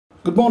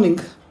Good morning.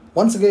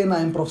 Once again,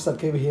 I am Professor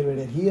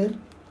KVH here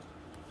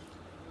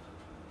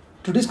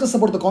to discuss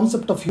about the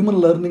concept of human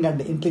learning and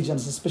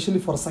intelligence, especially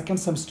for second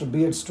semester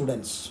B.Ed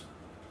students.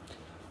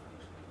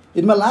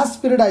 In my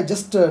last period, I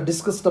just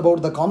discussed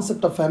about the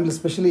concept of family,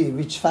 especially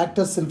which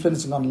factors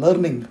influencing on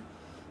learning.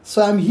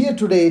 So I am here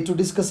today to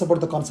discuss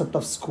about the concept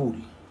of school.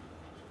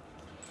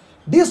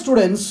 Dear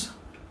students,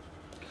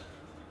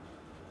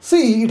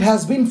 see, it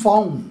has been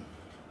found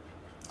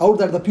out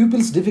that the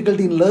pupil's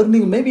difficulty in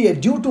learning may be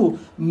due to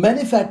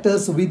many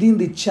factors within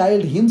the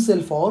child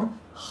himself or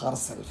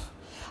herself.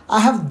 I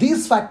have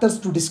these factors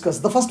to discuss.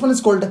 The first one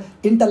is called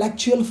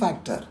intellectual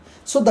factor.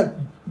 So that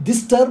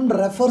this term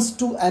refers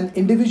to an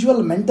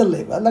individual mental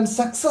level, and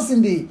success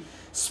in the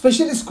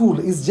special school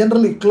is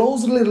generally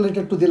closely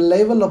related to the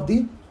level of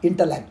the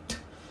intellect.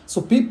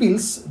 So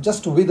pupils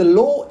just with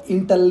low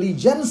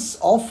intelligence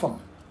often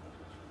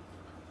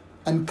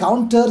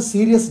encounter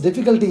serious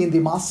difficulty in the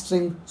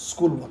mastering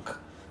schoolwork.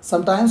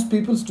 Sometimes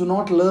pupils do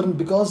not learn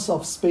because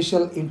of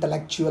special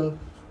intellectual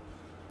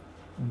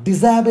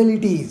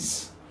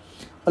disabilities.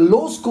 A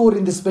low score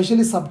in the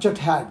special subject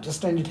had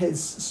and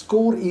his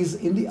score is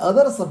in the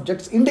other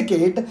subjects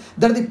indicate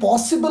that the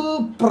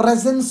possible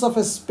presence of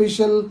a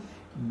special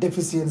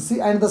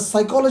deficiency, and the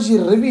psychology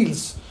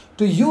reveals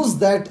to use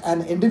that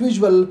an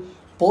individual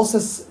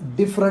possesses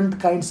different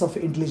kinds of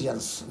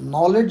intelligence.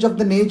 Knowledge of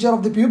the nature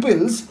of the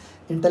pupil's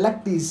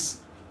intellect is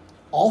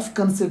of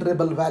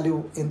considerable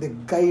value in the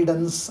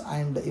guidance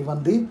and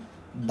even the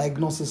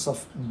diagnosis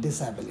of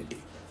disability.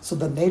 So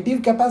the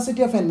native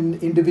capacity of an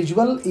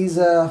individual is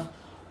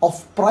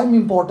of prime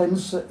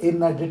importance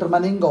in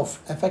determining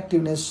of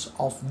effectiveness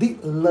of the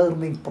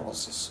learning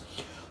process.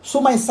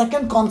 So my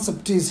second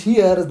concept is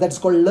here, that's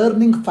called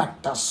learning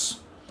factors.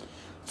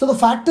 So the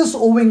factors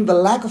owing the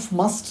lack of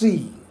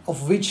mastery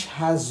of which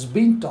has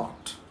been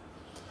taught.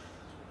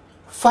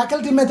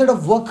 Faculty method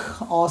of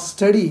work or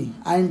study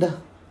and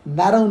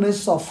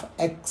narrowness of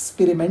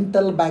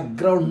experimental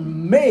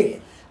background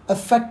may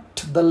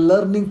affect the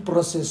learning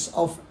process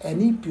of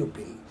any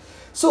pupil.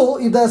 So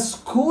if the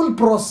school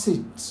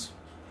proceeds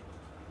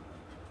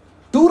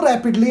too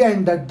rapidly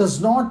and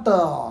does not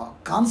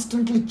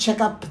constantly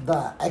check up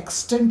the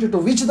extent to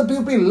which the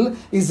pupil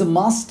is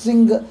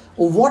mastering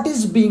what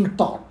is being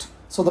taught,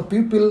 so the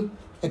pupil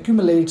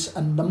accumulates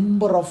a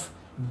number of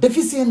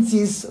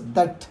deficiencies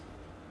that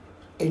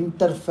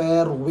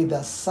interfere with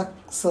a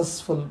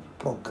successful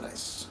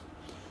progress.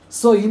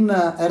 So in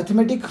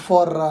arithmetic,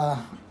 for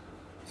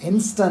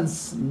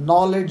instance,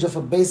 knowledge of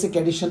a basic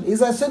addition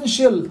is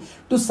essential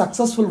to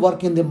successful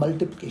work in the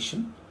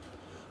multiplication.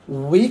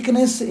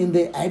 Weakness in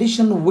the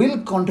addition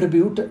will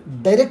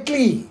contribute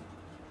directly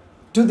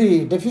to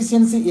the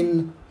deficiency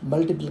in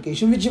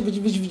multiplication, which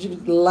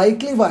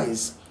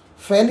likewise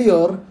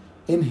failure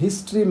in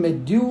history may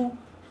due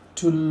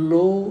to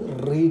low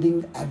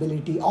reading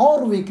ability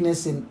or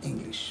weakness in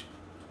English.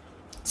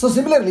 So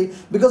similarly,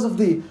 because of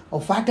the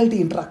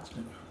faculty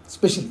interaction,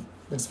 especially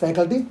that's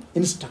faculty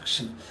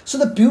instruction, so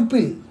the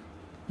pupil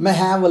may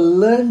have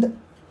learned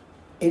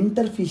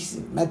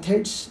interface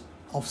methods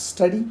of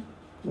study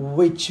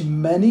which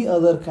many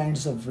other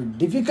kinds of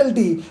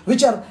difficulty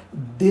which are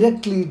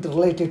directly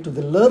related to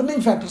the learning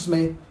factors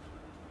may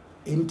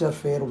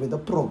interfere with the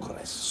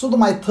progress. So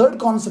my third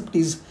concept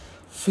is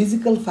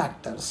physical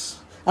factors.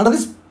 Under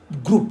this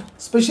group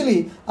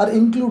especially are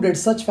included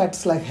such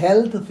factors like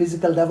health,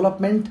 physical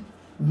development,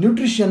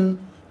 nutrition,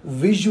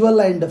 visual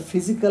and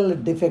physical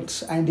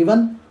defects, and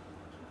even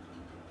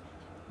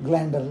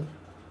glandular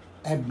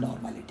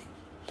abnormality.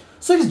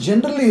 So it is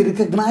generally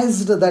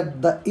recognized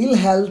that the ill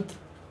health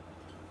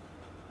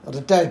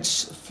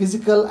retards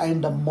physical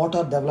and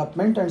motor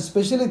development, and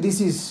especially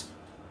this is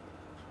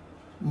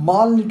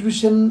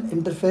malnutrition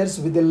interferes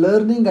with the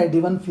learning and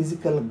even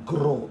physical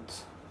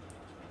growth.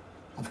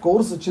 Of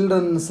course,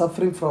 children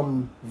suffering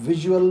from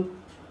visual,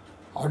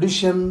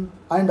 audition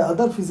and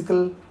other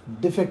physical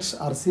defects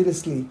are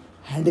seriously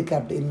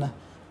handicapped in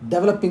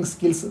developing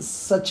skills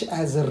such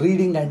as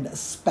reading and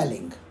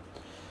spelling.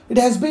 It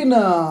has been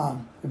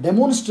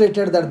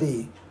demonstrated that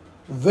the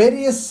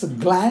various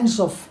glands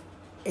of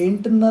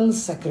internal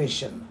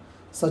secretion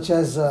such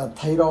as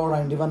thyroid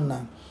and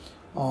even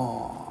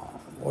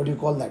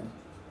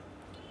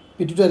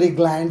pituitary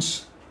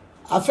glands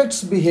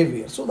affects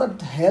behavior, so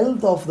that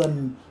health of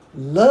the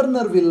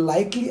learner will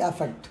likely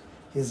affect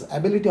his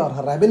ability or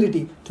her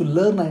ability to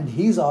learn and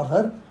his or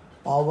her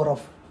power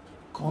of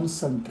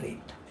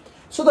concentrate.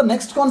 So the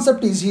next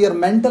concept is here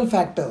mental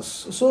factors.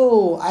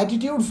 So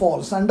attitude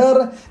falls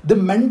under the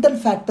mental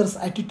factors.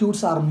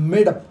 Attitudes are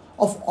made up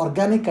of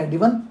organic and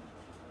even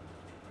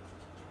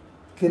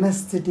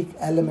kinesthetic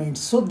elements.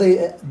 So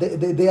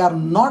they are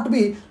not to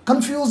be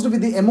confused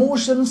with the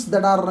emotions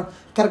that are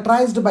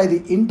characterized by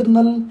the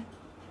internal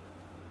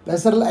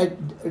visceral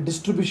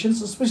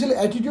distributions. Especially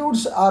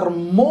attitudes are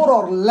more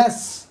or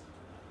less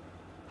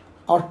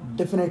or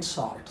definite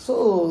sort.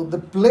 So they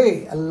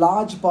play a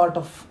large part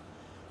of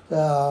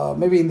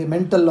maybe in the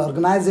mental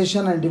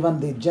organization and even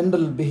the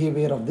general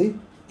behavior of the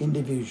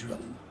individual.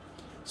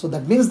 So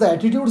that means the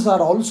attitudes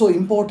are also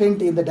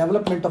important in the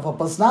development of a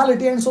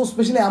personality, and so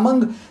especially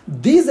among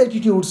these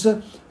attitudes,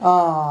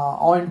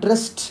 or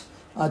interest,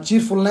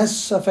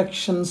 cheerfulness,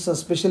 affections,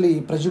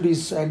 especially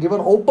prejudice, and even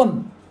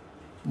open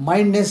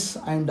mindedness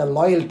and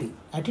loyalty.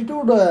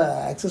 Attitude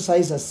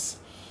exercises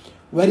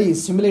very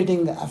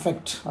stimulating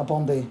effect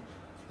upon the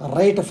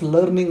rate of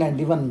learning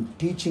and even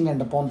teaching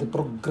and upon the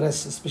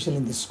progress, especially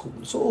in the school.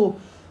 So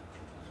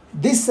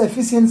this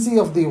efficiency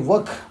of the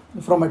work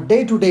from a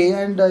day to day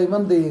and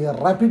even the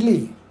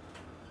rapidly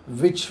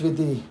which with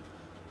the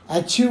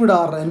achieved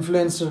are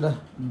influenced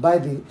by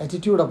the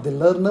attitude of the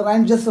learner,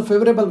 and just a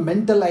favorable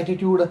mental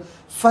attitude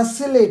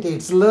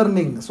facilitates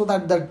learning, so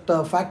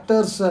that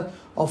factors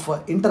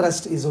of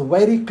interest is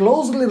very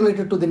closely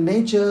related to the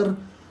nature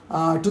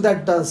to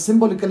that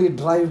symbolically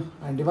drive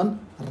and even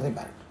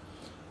reward.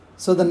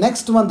 So the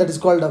next one, that is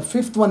called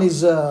fifth one,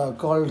 is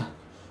called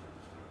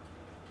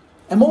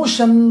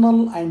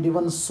emotional and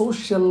even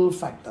social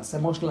factors.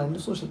 Emotional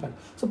and social factors.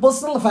 So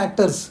personal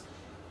factors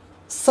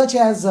such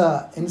as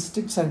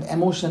instincts and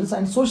emotions,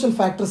 and social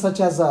factors such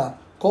as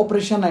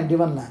cooperation and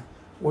even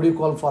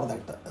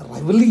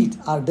rivalry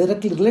are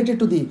directly related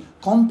to the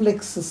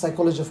complex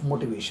psychology of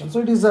motivation. So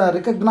it is a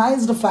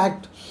recognized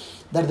fact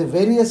that the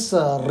various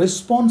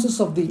responses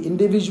of the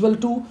individual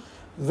to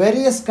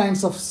various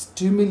kinds of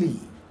stimuli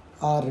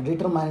are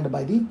determined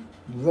by the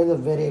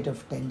variety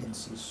of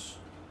tendencies.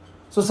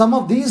 So some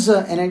of these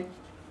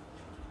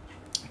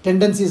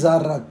tendencies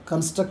are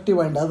constructive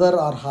and other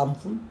are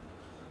harmful.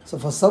 So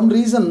for some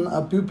reason,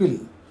 a pupil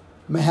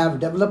may have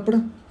developed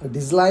a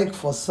dislike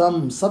for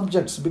some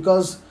subjects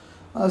because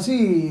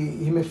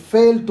he may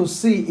fail to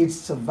see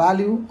its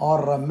value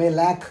or may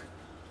lack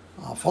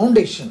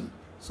foundation.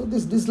 So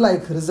this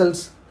dislike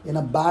results in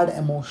a bad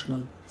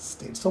emotional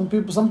state. Some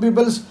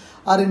people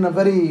are in a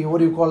very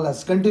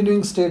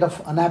continuing state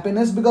of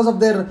unhappiness because of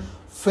their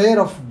fear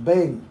of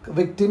being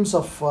victims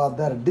of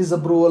their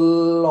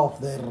disapproval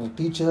of their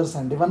teachers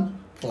and even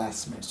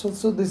classmates.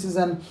 So this is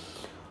an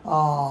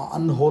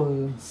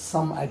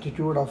unwholesome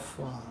attitude of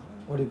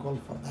for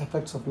the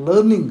effects of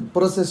learning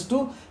process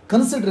to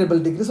considerable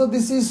degree. So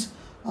this is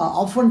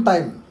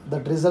oftentimes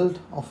the result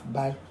of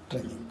bad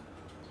training.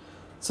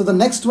 So the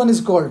next and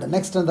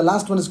the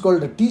last one is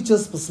called the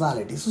teacher's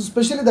personality. So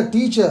especially the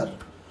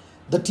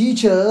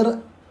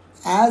teacher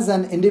as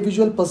an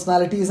individual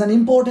personality is an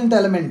important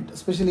element,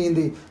 especially in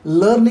the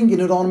learning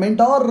environment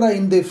or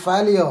in the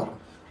failure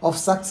of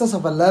success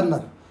of a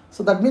learner.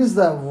 So that means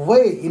the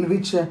way in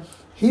which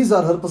his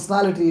or her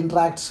personality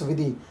interacts with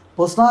the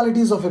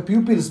personalities of a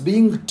pupils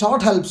being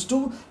taught helps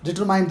to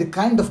determine the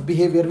kind of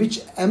behavior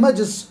which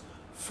emerges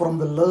from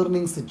the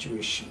learning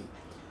situation.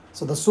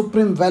 So the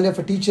supreme value of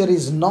a teacher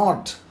is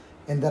not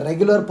in the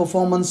regular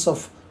performance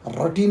of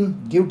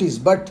routine duties,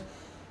 but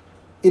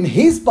in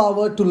his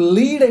power to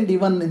lead and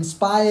even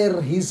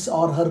inspire his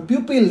or her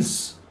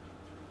pupils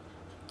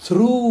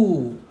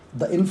through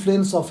the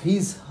influence of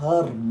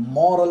her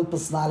moral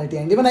personality.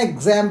 And even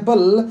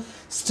example,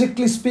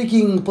 strictly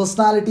speaking,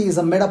 personality is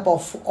made up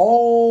of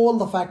all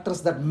the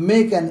factors that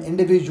make an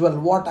individual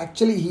what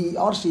actually he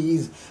or she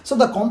is. So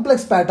the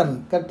complex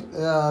pattern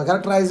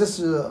characterizes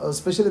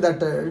especially that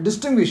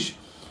distinguish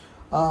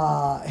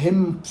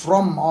him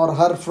from or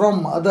her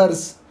from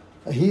others,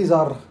 his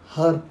or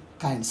her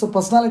kind. So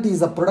personality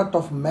is a product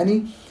of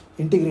many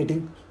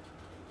integrating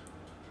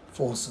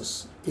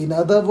forces. In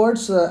other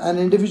words, an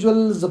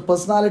individual's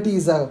personality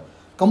is a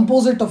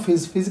composite of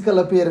his physical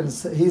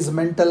appearance, his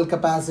mental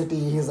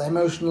capacity, his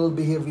emotional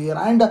behavior,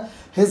 and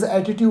his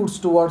attitudes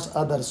towards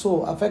others.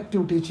 So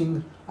effective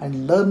teaching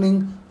and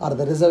learning are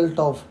the result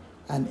of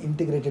an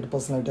integrated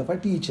personality of a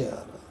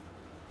teacher.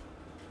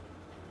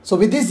 So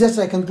with this, just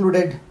I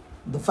concluded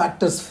the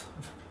factors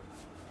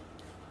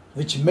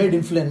which made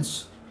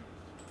influence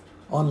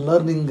on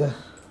learning,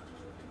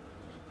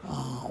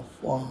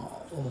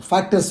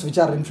 factors which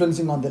are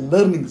influencing on the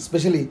learning,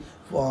 especially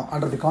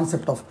under the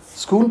concept of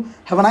school.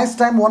 Have a nice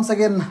time. Once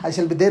again, I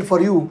shall be there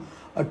for you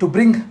to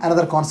bring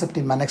another concept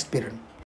in my next period.